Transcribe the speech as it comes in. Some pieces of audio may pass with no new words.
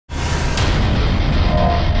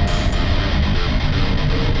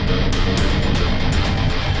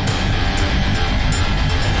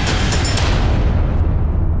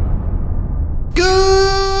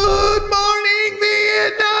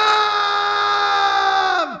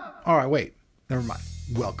All right, wait, never mind.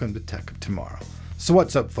 Welcome to Tech of Tomorrow. So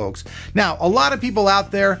what's up, folks? Now, a lot of people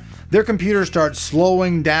out there, their computer starts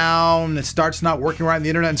slowing down, it starts not working right on the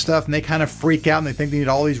internet and stuff, and they kind of freak out and they think they need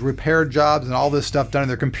all these repair jobs and all this stuff done on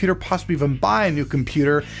their computer, possibly even buy a new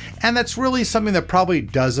computer, and that's really something that probably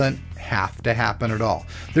doesn't have to happen at all.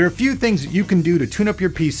 There are a few things that you can do to tune up your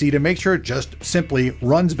PC to make sure it just simply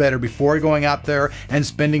runs better before going out there and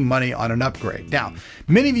spending money on an upgrade. Now,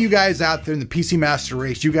 many of you guys out there in the PC Master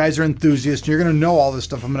Race, you guys are enthusiasts, and you're going to know all this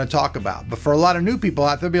stuff I'm going to talk about. But for a lot of new people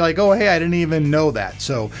out there, be like, oh, hey, I didn't even know that.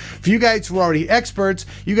 So for you guys who are already experts,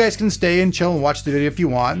 you guys can stay and chill and watch the video if you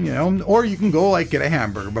want, you know, or you can go like get a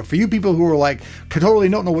hamburger. But for you people who are like totally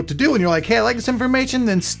don't know what to do and you're like, hey, I like this information,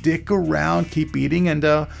 then stick around, keep eating, and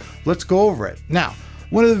let's go over it. Now,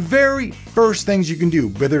 one of the very first things you can do,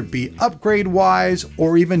 whether it be upgrade wise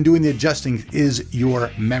or even doing the adjusting, is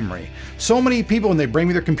your memory. So many people, when they bring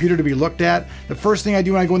me their computer to be looked at, the first thing I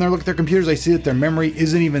do when I go in there and look at their computers, I see that their memory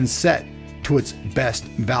isn't even set to its best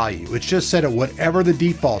value. It's just set at whatever the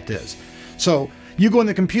default is. So you go in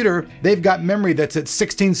the computer, they've got memory that's at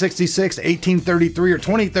 1666, 1833, or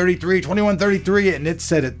 2033, 2133, and it's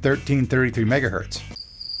set at 1333 megahertz.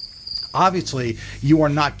 Obviously, you are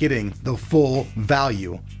not getting the full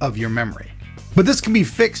value of your memory. But this can be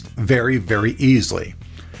fixed very, very easily.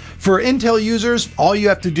 For Intel users, all you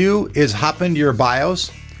have to do is hop into your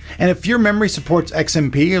BIOS, and if your memory supports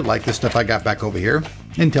XMP, like the stuff I got back over here,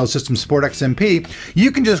 Intel System Support XMP,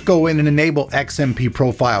 you can just go in and enable XMP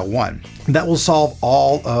Profile 1. That will solve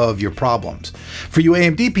all of your problems. For you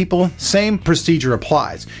AMD people, same procedure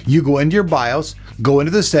applies. You go into your BIOS, go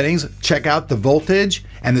into the settings, check out the voltage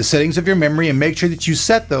and the settings of your memory, and make sure that you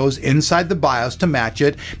set those inside the BIOS to match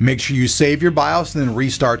it. Make sure you save your BIOS and then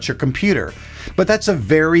restart your computer. But that's a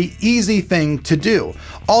very easy thing to do.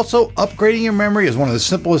 Also, upgrading your memory is one of the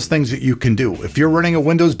simplest things that you can do. If you're running a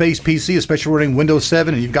Windows-based PC, especially running Windows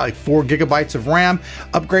 7, and you've got like 4 gigabytes of RAM,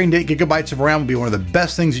 upgrading to 8 gigabytes of RAM will be one of the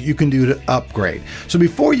best things that you can do to upgrade. So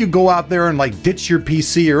before you go out there and like ditch your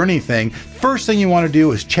PC or anything, first thing you want to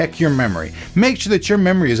do is check your memory. Make sure that your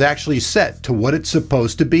memory is actually set to what it's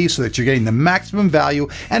supposed to be so that you're getting the maximum value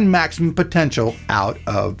and maximum potential out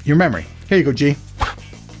of your memory. Here you go, G.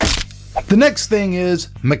 The next thing is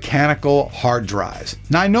mechanical hard drives.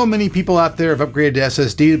 Now, I know many people out there have upgraded to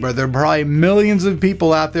SSDs, but there are probably millions of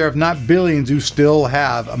people out there, if not billions, who still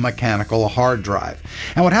have a mechanical hard drive.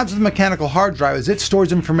 And what happens with a mechanical hard drive is it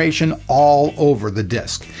stores information all over the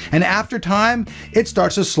disk. And after time, it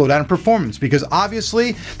starts to slow down performance because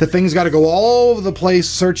obviously the thing's got to go all over the place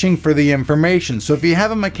searching for the information. So if you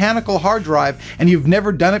have a mechanical hard drive and you've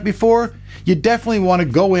never done it before, you definitely want to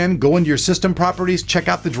go into your system properties, check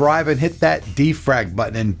out the drive, and hit that defrag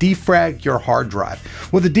button and defrag your hard drive.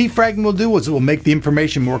 What the defragging will do is it will make the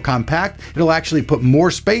information more compact. It'll actually put more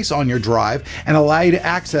space on your drive and allow you to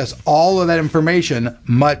access all of that information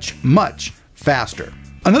much, much faster.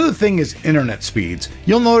 Another thing is internet speeds.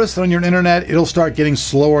 You'll notice that on your internet, it'll start getting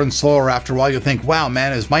slower and slower after a while. You'll think, wow,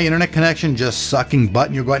 man, is my internet connection just sucking butt?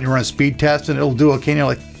 And you'll go out and you run a speed test and it'll do okay. And you're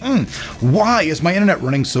like, why is my internet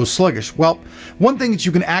running so sluggish? Well, one thing that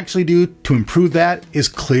you can actually do to improve that is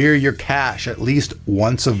clear your cache at least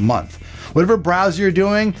once a month. Whatever browser you're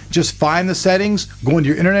doing, just find the settings, go into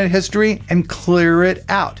your internet history, and clear it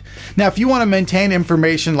out. Now, if you want to maintain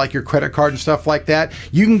information like your credit card and stuff like that,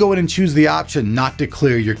 you can go in and choose the option not to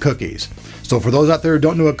clear your cookies. So for those out there who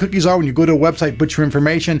don't know what cookies are, when you go to a website, put your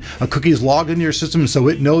information, a cookie is logged into your system so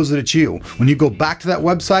it knows that it's you. When you go back to that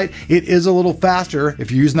website, it is a little faster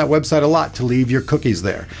if you're using that website a lot to leave your cookies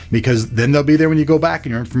there, because then they'll be there when you go back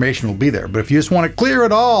and your information will be there. But if you just want to clear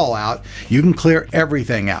it all out, you can clear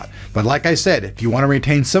everything out. But like I said, if you want to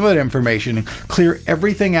retain some of that information, clear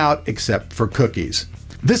everything out except for cookies.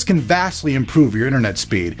 This can vastly improve your internet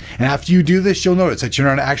speed, and after you do this, you'll notice that your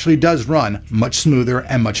internet actually does run much smoother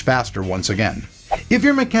and much faster once again. If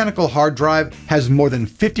your mechanical hard drive has more than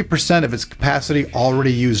 50% of its capacity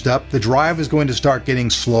already used up, the drive is going to start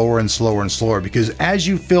getting slower and slower and slower, because as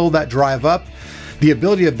you fill that drive up, the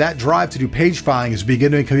ability of that drive to do page filing is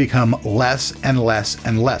beginning to become less and less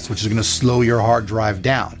and less, which is going to slow your hard drive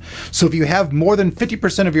down. So if you have more than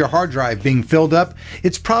 50% of your hard drive being filled up,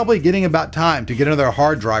 it's probably getting about time to get another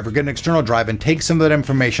hard drive or get an external drive and take some of that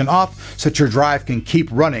information off so that your drive can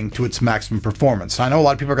keep running to its maximum performance. I know a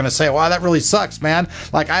lot of people are going to say, wow, that really sucks, man.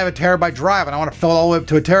 Like, I have a terabyte drive and I want to fill it all the way up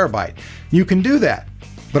to a terabyte. You can do that.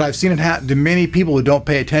 but I've seen it happen to many people who don't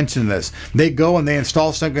pay attention to this. They go and they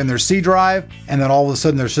install something in their C drive, and then all of a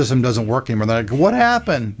sudden their system doesn't work anymore. They're like, what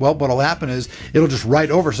happened? Well, what'll happen is it'll just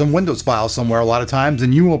write over some Windows file somewhere a lot of times,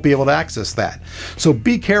 and you won't be able to access that. So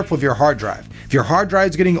be careful of your hard drive. If your hard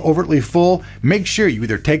drive is getting overtly full, make sure you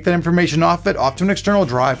either take that information off it, off to an external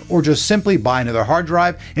drive, or just simply buy another hard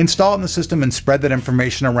drive, install it in the system, and spread that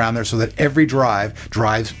information around there so that every drive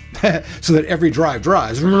drives, so that every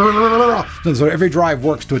drive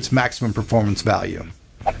works to its maximum performance value.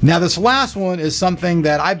 Now, this last one is something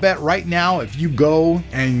that I bet right now, if you go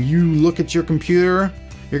and you look at your computer,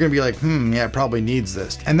 you're gonna be like, yeah, it probably needs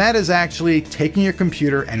this. And that is actually taking your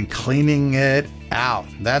computer and cleaning it out.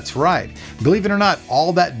 That's right. Believe it or not,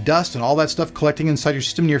 all that dust and all that stuff collecting inside your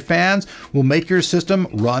system and your fans will make your system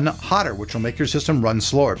run hotter, which will make your system run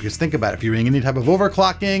slower. Because think about it, if you're doing any type of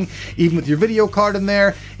overclocking, even with your video card in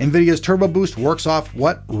there, NVIDIA's Turbo Boost works off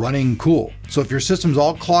what? Running cool. So if your system's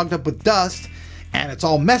all clogged up with dust, and it's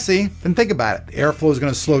all messy, then think about it. The airflow is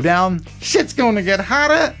going to slow down, shit's going to get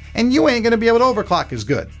hotter, and you ain't going to be able to overclock as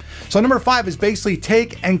good. So number 5 is basically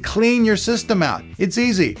take and clean your system out. It's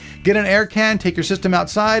easy. Get an air can, take your system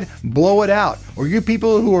outside, blow it out. Or you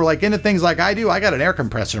people who are like into things like I do, I got an air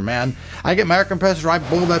compressor, man. I get my air compressor, I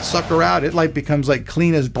blow that sucker out, it like becomes like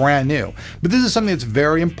clean as brand new. But this is something that's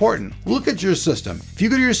very important. Look at your system. If you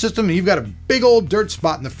go to your system and you've got a big old dirt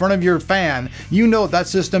spot in the front of your fan, you know that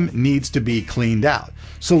system needs to be cleaned out.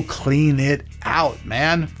 So clean it out,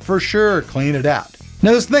 man. For sure, clean it out.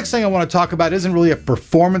 Now, this next thing I want to talk about isn't really a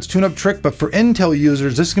performance tune-up trick, but for Intel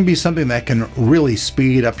users, this can be something that can really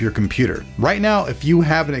speed up your computer. Right now, if you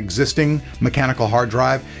have an existing mechanical hard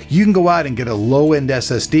drive, you can go out and get a low-end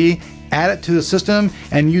SSD, add it to the system,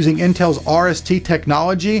 and using Intel's RST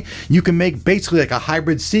technology, you can make basically like a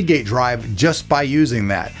hybrid Seagate drive just by using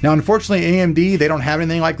that. Now, unfortunately, AMD, they don't have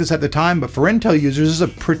anything like this at the time, but for Intel users, this is a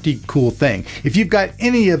pretty cool thing. If you've got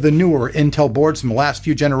any of the newer Intel boards from the last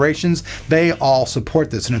few generations, they all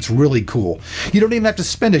support this, and it's really cool. You don't even have to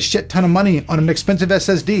spend a shit ton of money on an expensive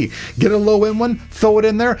SSD. Get a low-end one, throw it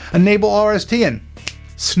in there, enable RST, and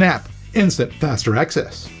snap. Instant faster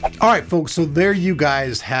access. All right, folks, so there you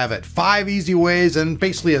guys have it. 5 easy ways and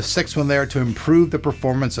basically a 6th one there to improve the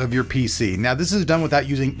performance of your PC. Now, this is done without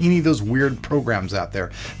using any of those weird programs out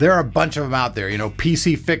there. There are a bunch of them out there. You know,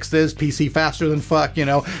 PC fix this, PC faster than fuck, you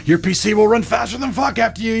know, your PC will run faster than fuck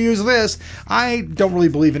after you use this. I don't really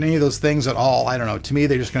believe in any of those things at all. I don't know. To me,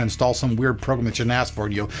 they're just going to install some weird program that you didn't ask for.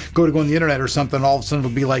 You'll go to go on the internet or something, all of a sudden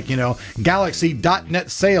it'll be like, you know,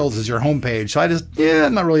 Galaxy.net sales is your homepage. So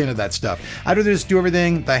I'm not really into that stuff. I'd rather just do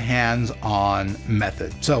everything the hands-on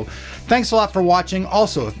method. So thanks a lot for watching.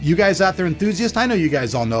 Also, if you guys out there enthusiasts, I know you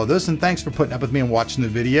guys all know this, and thanks for putting up with me and watching the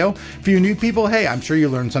video. For you new people, hey, I'm sure you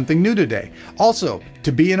learned something new today. Also,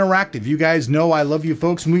 to be interactive, you guys know I love you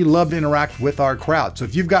folks, and we love to interact with our crowd. So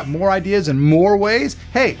if you've got more ideas and more ways,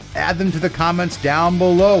 hey, add them to the comments down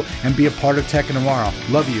below and be a part of Tech Tomorrow.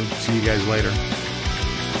 Love you. See you guys later.